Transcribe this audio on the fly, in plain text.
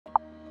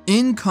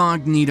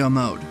Incognito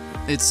mode.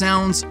 It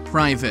sounds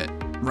private,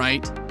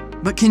 right?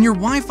 But can your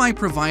Wi-Fi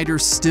provider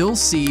still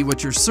see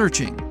what you're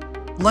searching?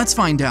 Let's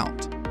find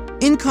out.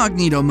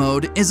 Incognito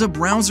mode is a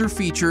browser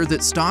feature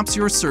that stops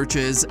your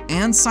searches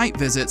and site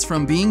visits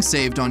from being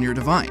saved on your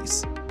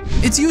device.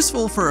 It's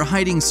useful for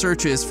hiding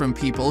searches from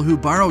people who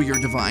borrow your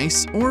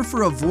device or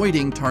for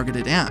avoiding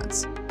targeted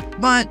ads.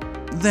 But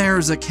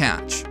there's a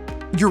catch.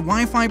 Your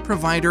Wi-Fi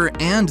provider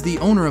and the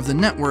owner of the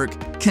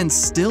network can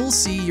still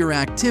see your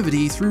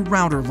activity through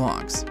router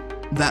logs.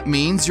 That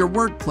means your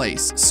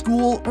workplace,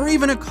 school, or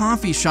even a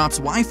coffee shop's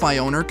Wi-Fi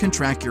owner can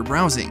track your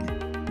browsing.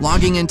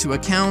 Logging into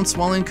accounts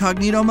while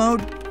incognito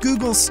mode,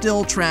 Google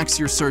still tracks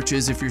your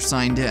searches if you're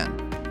signed in.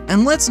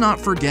 And let's not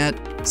forget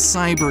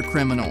cyber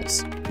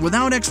criminals.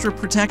 Without extra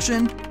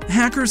protection,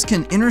 hackers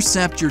can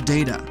intercept your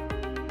data.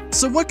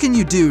 So what can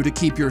you do to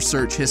keep your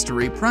search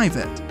history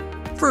private?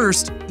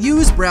 First,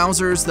 use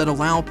browsers that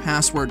allow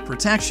password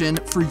protection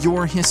for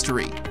your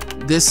history.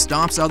 This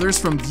stops others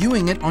from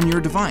viewing it on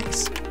your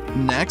device.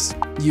 Next,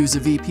 use a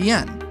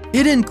VPN.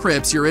 It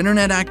encrypts your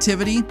internet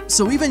activity,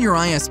 so even your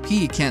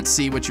ISP can't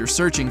see what you're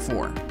searching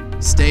for.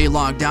 Stay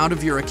logged out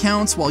of your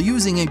accounts while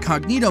using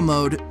incognito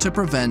mode to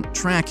prevent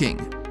tracking.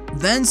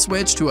 Then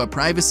switch to a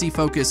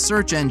privacy-focused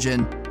search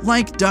engine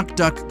like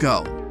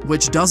DuckDuckGo,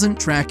 which doesn't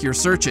track your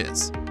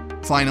searches.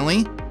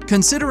 Finally,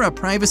 consider a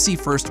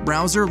privacy-first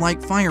browser like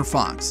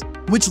Firefox,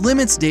 which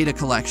limits data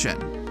collection.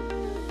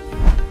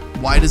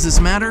 Why does this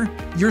matter?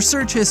 Your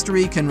search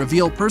history can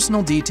reveal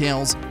personal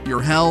details,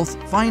 your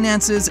health,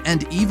 finances,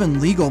 and even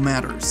legal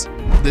matters.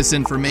 This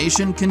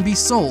information can be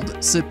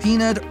sold,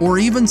 subpoenaed, or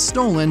even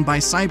stolen by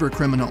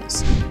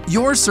cybercriminals.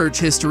 Your search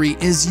history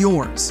is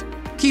yours.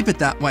 Keep it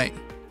that way.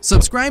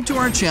 Subscribe to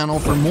our channel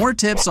for more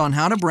tips on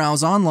how to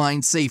browse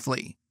online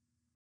safely.